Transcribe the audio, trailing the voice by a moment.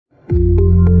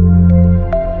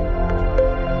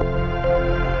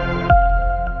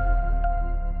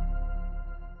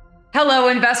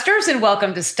investors, and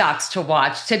welcome to Stocks to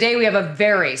Watch. Today, we have a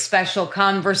very special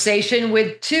conversation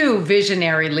with two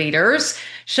visionary leaders.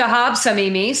 Shahab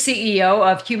Samimi, CEO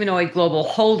of Humanoid Global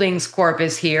Holdings Corp,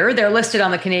 is here. They're listed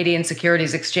on the Canadian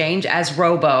Securities Exchange as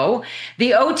ROBO,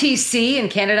 the OTC in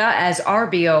Canada as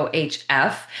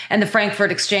RBOHF, and the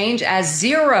Frankfurt Exchange as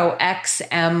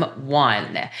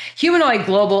 0XM1. Humanoid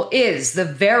Global is the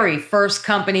very first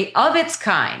company of its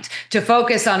kind to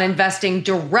focus on investing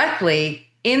directly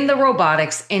in the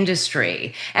robotics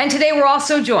industry. And today we're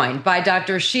also joined by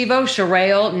Dr. Shivoh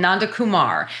Chirayil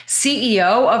Nandakumar,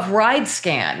 CEO of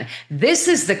RideScan. This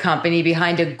is the company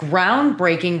behind a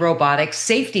groundbreaking robotic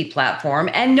safety platform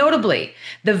and notably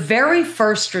the very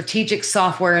first strategic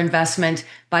software investment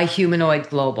by Humanoid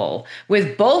Global.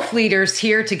 With both leaders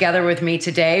here together with me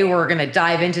today, we're going to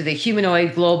dive into the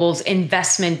Humanoid Global's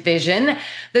investment vision,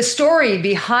 the story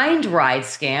behind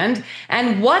RideScan,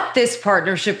 and what this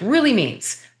partnership really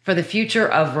means for the future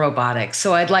of robotics.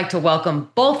 So I'd like to welcome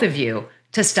both of you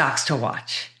to Stocks to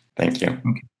Watch. Thank you.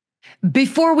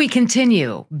 Before we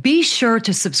continue, be sure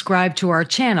to subscribe to our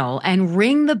channel and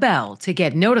ring the bell to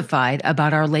get notified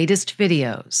about our latest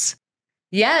videos.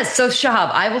 Yes. So Shahab,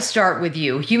 I will start with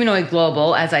you. Humanoid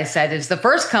Global, as I said, is the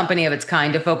first company of its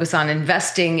kind to focus on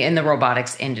investing in the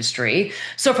robotics industry.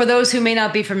 So for those who may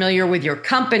not be familiar with your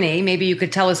company, maybe you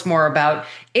could tell us more about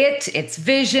it, its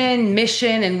vision,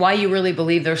 mission, and why you really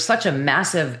believe there's such a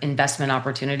massive investment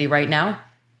opportunity right now.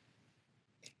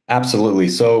 Absolutely.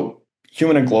 So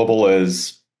Humanoid Global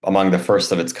is among the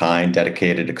first of its kind,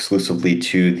 dedicated exclusively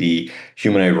to the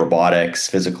humanoid robotics,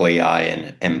 physical AI,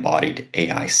 and embodied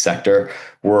AI sector.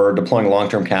 We're deploying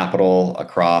long-term capital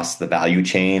across the value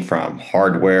chain from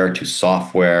hardware to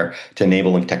software to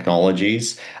enabling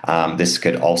technologies. This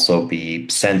could also be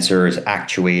sensors,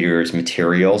 actuators,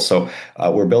 materials. So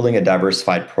we're building a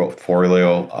diversified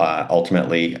portfolio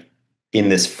ultimately in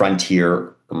this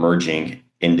frontier emerging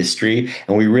industry.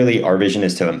 And our vision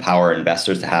is to empower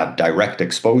investors to have direct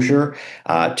exposure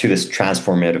to this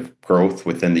transformative growth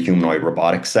within the humanoid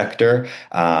robotics sector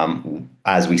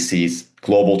as we see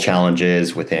global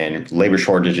challenges within labor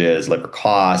shortages, labor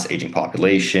costs, aging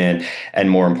population,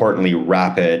 and more importantly,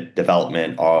 rapid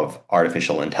development of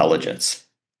artificial intelligence.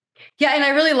 Yeah, and I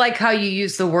really like how you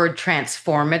use the word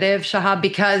transformative, Shahab,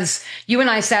 because you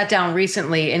and I sat down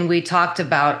recently and we talked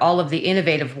about all of the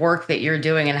innovative work that you're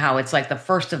doing and how it's like the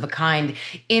first of a kind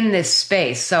in this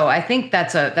space. So I think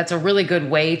that's a really good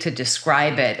way to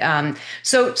describe it.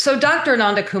 So Dr.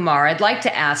 Nandakumar, I'd like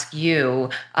to ask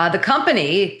you, the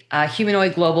company,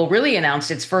 Humanoid Global, really announced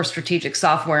its first strategic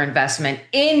software investment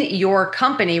in your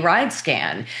company,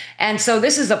 RideScan. And so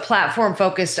this is a platform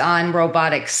focused on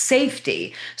robotic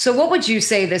safety. So what would you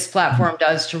say this platform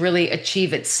does to really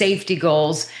achieve its safety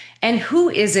goals, and who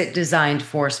is it designed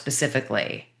for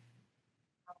specifically?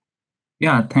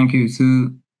 Yeah, thank you.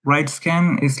 So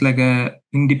RideScan is like a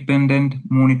independent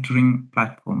monitoring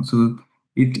platform. So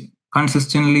it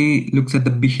consistently looks at the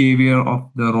behavior of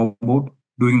the robot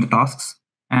doing the tasks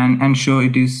and ensure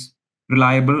it is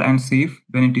reliable and safe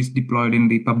when it is deployed in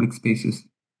the public spaces.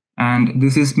 And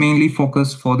this is mainly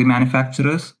focused for the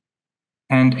manufacturers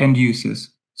and end users.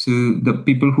 So the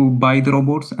people who buy the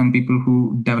robots and people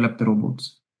who develop the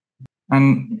robots.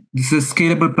 And this is a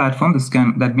scalable platform.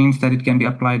 That means that it can be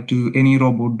applied to any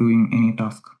robot doing any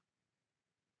task.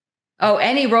 Oh,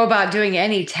 any robot doing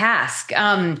any task.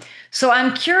 So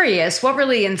I'm curious, what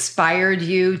really inspired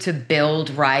you to build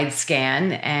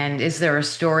RideScan? And is there a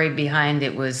story behind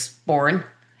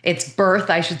its birth,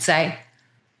 I should say?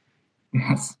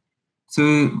 Yes.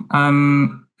 So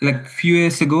like a few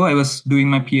years ago, I was doing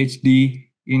my PhD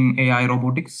in AI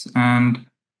robotics, and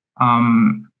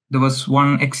there was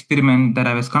one experiment that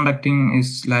I was conducting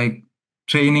is like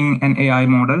training an AI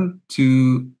model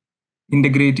to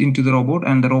integrate into the robot,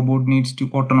 and the robot needs to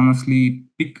autonomously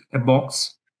pick a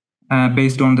box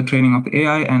based on the training of the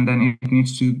AI, and then it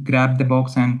needs to grab the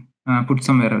box and put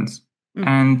somewhere else.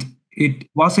 And it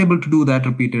was able to do that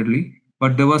repeatedly,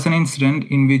 but there was an incident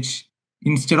in which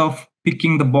instead of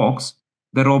picking the box,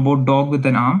 the robot dog with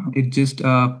an arm, it just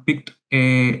picked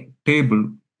a table.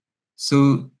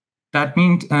 So that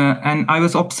means, and I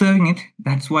was observing it.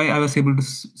 That's why I was able to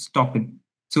stop it.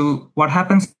 So what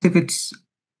happens if it's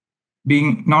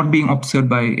not being observed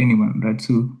by anyone, right?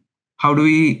 So how do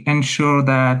we ensure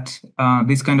that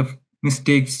these kind of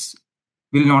mistakes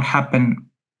will not happen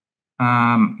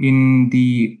in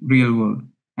the real world?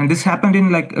 And this happened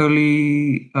in like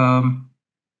early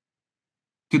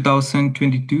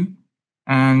 2022,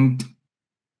 and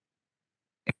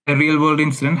a real world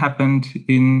incident happened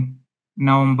in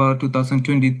November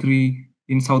 2023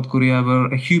 in South Korea, where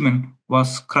a human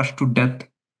was crushed to death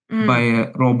by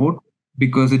a robot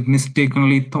because it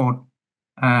mistakenly thought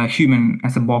a human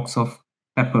as a box of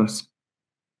peppers.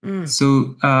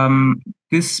 So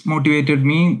this motivated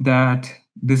me that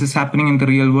this is happening in the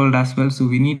real world as well. So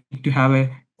we need to have a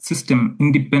system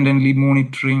independently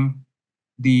monitoring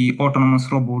the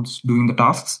autonomous robots doing the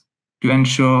tasks to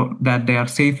ensure that they are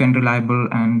safe and reliable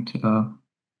and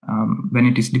when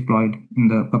it is deployed in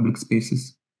the public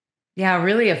spaces. Yeah,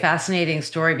 really a fascinating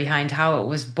story behind how it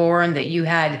was born, that you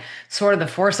had sort of the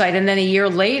foresight, and then a year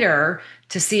later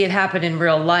to see it happen in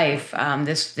real life,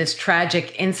 this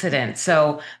tragic incident.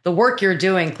 So the work you're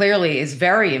doing clearly is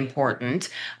very important.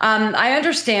 I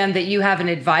understand that you have an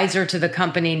advisor to the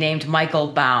company named Michael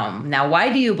Baum. Now,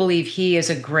 why do you believe he is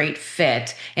a great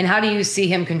fit, and how do you see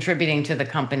him contributing to the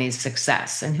company's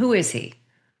success? And who is he?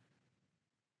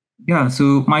 Yeah,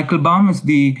 so Michael Baum is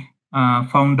the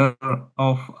founder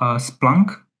of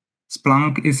Splunk.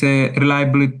 Splunk is a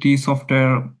reliability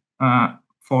software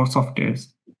for softwares,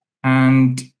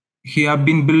 and he had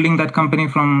been building that company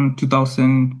from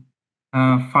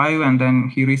 2005, and then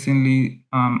he recently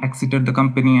exited the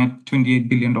company at $28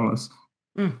 billion.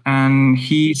 And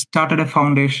he started a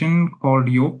foundation called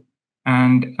Yo,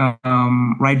 and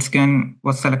RideScan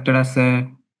was selected as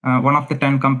one of the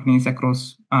 10 companies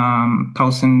across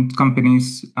 1,000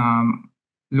 companies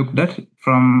looked at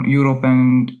from Europe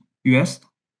and US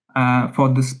for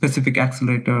the specific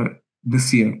accelerator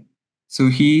this year. So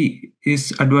he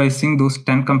is advising those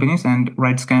 10 companies, and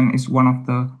RideScan is one of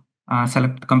the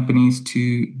select companies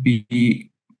to be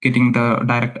getting the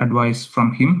direct advice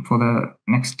from him for the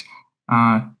next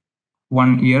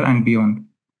 1 year and beyond.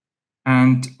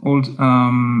 And also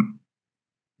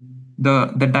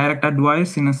the direct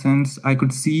advice, in a sense, I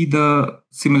could see the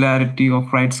similarity of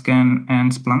RideScan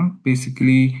and Splunk.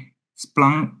 Basically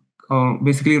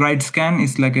RideScan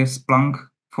is like a Splunk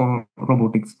for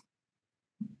robotics.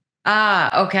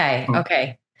 Okay.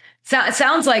 Okay.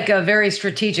 Sounds like a very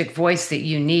strategic voice that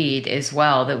you need as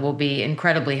well, that will be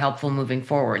incredibly helpful moving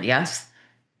forward. Yes?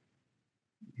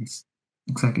 Yes,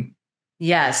 exactly.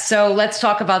 Yes. So let's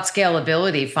talk about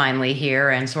scalability finally here,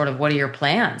 and sort of what are your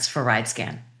plans for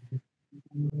RideScan?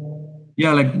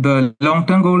 Yeah, like the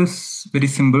long-term goal is very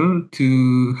simple: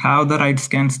 to have the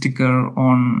RideScan sticker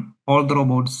on all the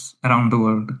robots around the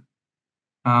world.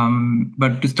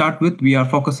 But to start with, we are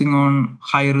focusing on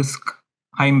high-risk,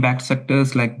 high-impact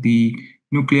sectors like the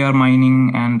nuclear,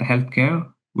 mining, and healthcare,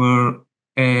 where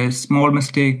a small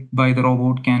mistake by the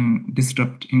robot can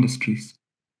disrupt industries.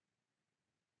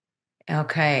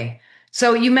 Okay.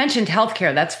 So you mentioned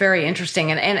healthcare. That's very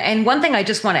interesting. And one thing I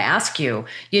just want to ask you,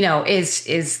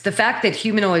 is the fact that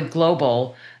Humanoid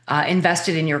Global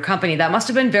invested in your company. That must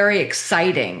have been very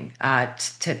exciting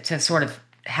to sort of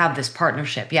have this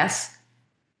partnership. Yes?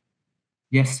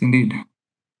 Yes, indeed.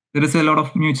 There is a lot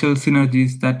of mutual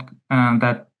synergies that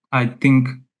I think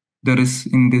there is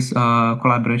in this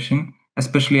collaboration,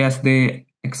 especially as they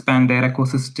expand their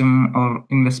ecosystem or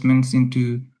investments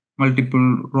into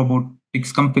multiple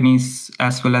robotics companies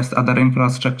as well as other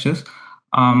infrastructures.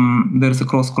 There is a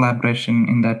cross collaboration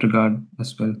in that regard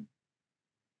as well.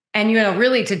 And,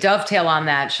 really to dovetail on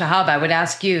that, Shahab, I would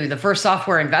ask you, the first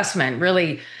software investment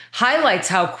really highlights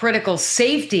how critical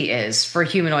safety is for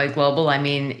Humanoid Global. I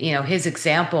mean, his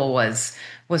example was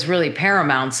really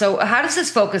paramount. So how does this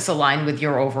focus align with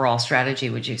your overall strategy,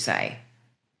 would you say?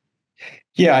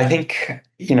 Yeah, I think,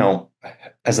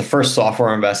 as a first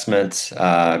software investment,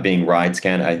 being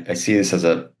RideScan, I see this as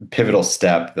a pivotal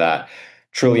step that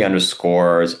truly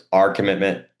underscores our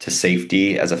commitment to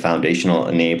safety as a foundational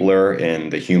enabler in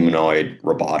the humanoid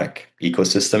robotic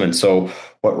ecosystem. And so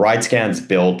what RideScan's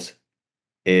built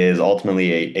is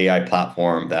ultimately a AI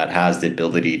platform that has the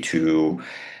ability to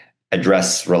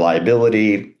address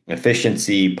reliability,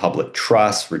 efficiency, public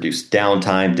trust, reduce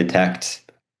downtime, detect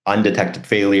undetected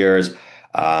failures,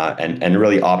 and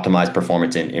really optimize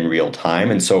performance in real time.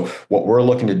 And so what we're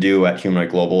looking to do at Humanoid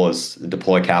Global is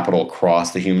deploy capital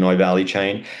across the humanoid value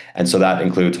chain. And so that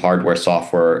includes hardware,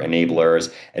 software,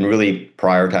 enablers, and really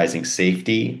prioritizing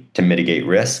safety to mitigate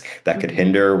risk that could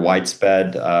hinder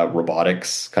widespread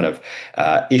robotics kind of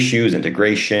issues,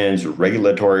 integrations,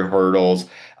 regulatory hurdles,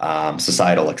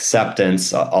 societal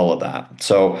acceptance, all of that.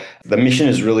 So the mission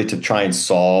is really to try and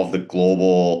solve the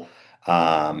global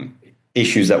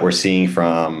issues that we're seeing,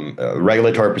 from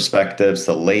regulatory perspectives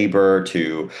to labor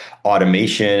to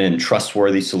automation and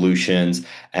trustworthy solutions.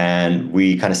 And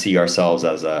we kind of see ourselves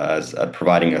as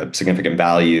providing a significant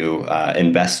value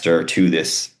investor to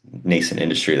this nascent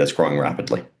industry that's growing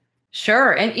rapidly.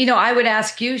 Sure. And, I would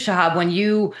ask you, Shahab, when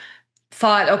you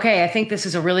thought, okay, I think this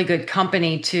is a really good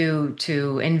company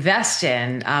to invest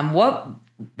in, what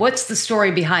what's the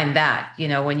story behind that?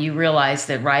 When you realized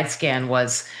that RideScan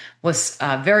was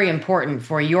very important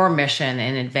for your mission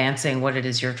in advancing what it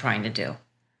is you're trying to do.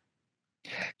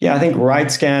 Yeah, I think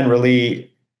RideScan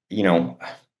really,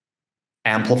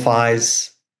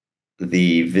 amplifies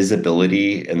the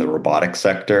visibility in the robotic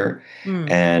sector. Mm.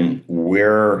 And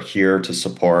we're here to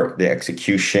support the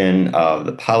execution of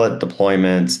the pilot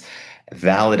deployments,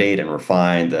 validate and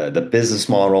refine the business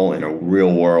model in a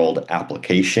real world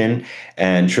application,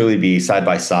 and truly be side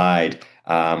by side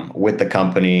with the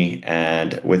company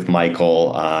and with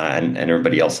Michael and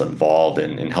everybody else involved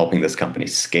in helping this company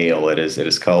scale. It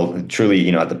is called truly,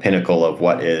 at the pinnacle of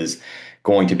what is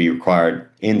going to be required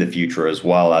in the future, as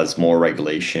well as more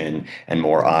regulation and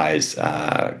more eyes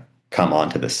come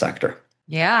onto this sector.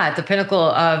 Yeah, at the pinnacle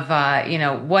of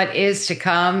what is to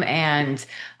come, and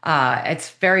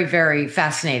it's very, very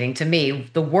fascinating to me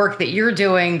the work that you're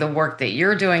doing,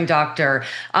 Doctor.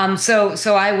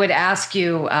 So I would ask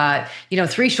you,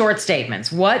 three short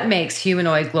statements. What makes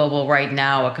Humanoid Global right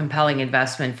now a compelling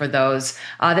investment for those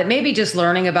that may be just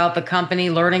learning about the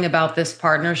company, learning about this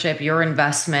partnership, your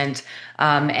investment,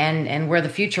 and where the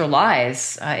future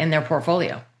lies in their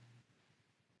portfolio?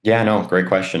 Yeah, no, great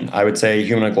question. I would say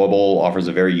Humanoid Global offers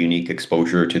a very unique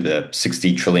exposure to the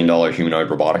 $60 trillion humanoid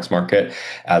robotics market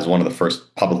as one of the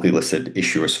first publicly listed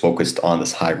issuers focused on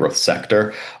this high growth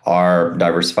sector. Our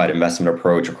diversified investment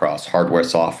approach across hardware,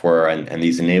 software, and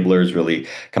these enablers really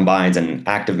combines an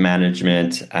active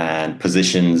management and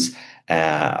positions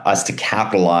us to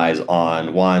capitalize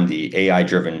on one, the AI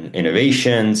driven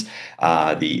innovations,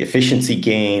 the efficiency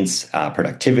gains,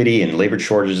 productivity and labor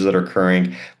shortages that are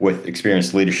occurring with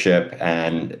experienced leadership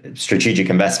and strategic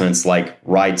investments like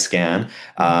RideScan,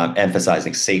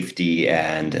 emphasizing safety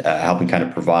and helping kind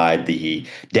of provide the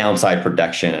downside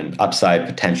protection and upside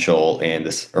potential in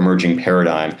this emerging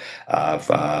paradigm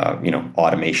of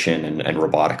automation and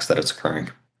robotics that is occurring.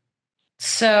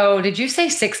 So, did you say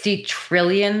 $60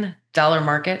 trillion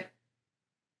market?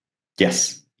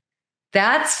 Yes.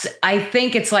 I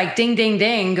think it's like ding, ding,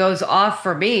 ding goes off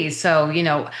for me. So,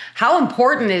 how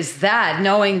important is that,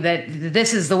 knowing that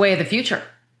this is the way of the future?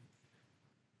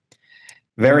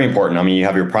 Very important. I mean, you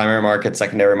have your primary market,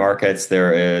 secondary markets.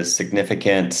 There is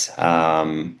significant,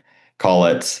 call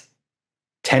it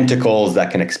tentacles that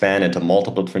can expand into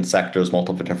multiple different sectors,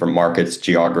 multiple different markets,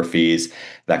 geographies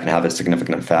that can have a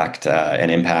significant effect and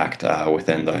impact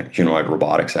within the humanoid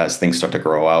robotics as things start to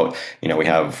grow out. We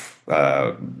have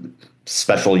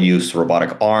special use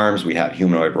robotic arms, we have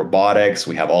humanoid robotics,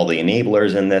 we have all the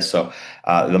enablers in this. So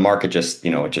the market just,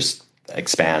 it just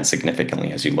expands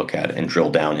significantly as you look at it and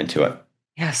drill down into it.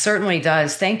 Yeah, certainly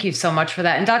does. Thank you so much for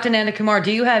that. And Dr. Nandakumar,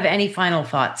 do you have any final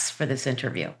thoughts for this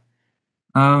interview?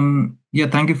 Yeah,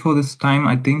 thank you for this time.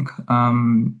 I think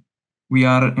we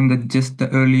are in just the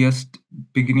earliest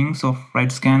beginnings of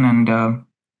RideScan, and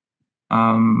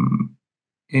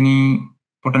any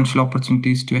potential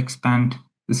opportunities to expand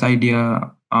this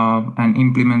idea and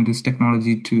implement this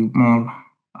technology to more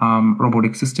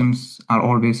robotic systems are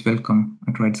always welcome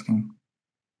at RideScan.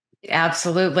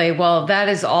 Absolutely. Well, that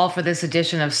is all for this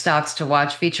edition of Stocks to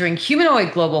Watch featuring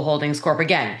Humanoid Global Holdings Corp.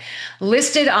 Again,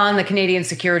 listed on the Canadian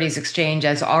Securities Exchange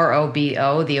as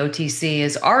ROBO, the OTC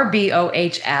is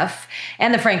RBOHF,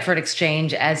 and the Frankfurt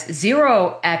Exchange as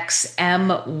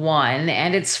 0XM1,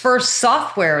 and its first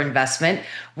software investment,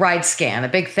 RideScan. A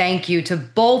big thank you to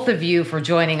both of you for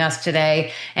joining us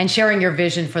today and sharing your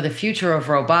vision for the future of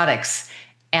robotics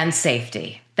and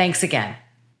safety. Thanks again.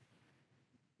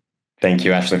 Thank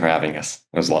you, Ashley, for having us.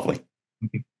 It was lovely.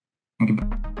 Thank you. Thank you.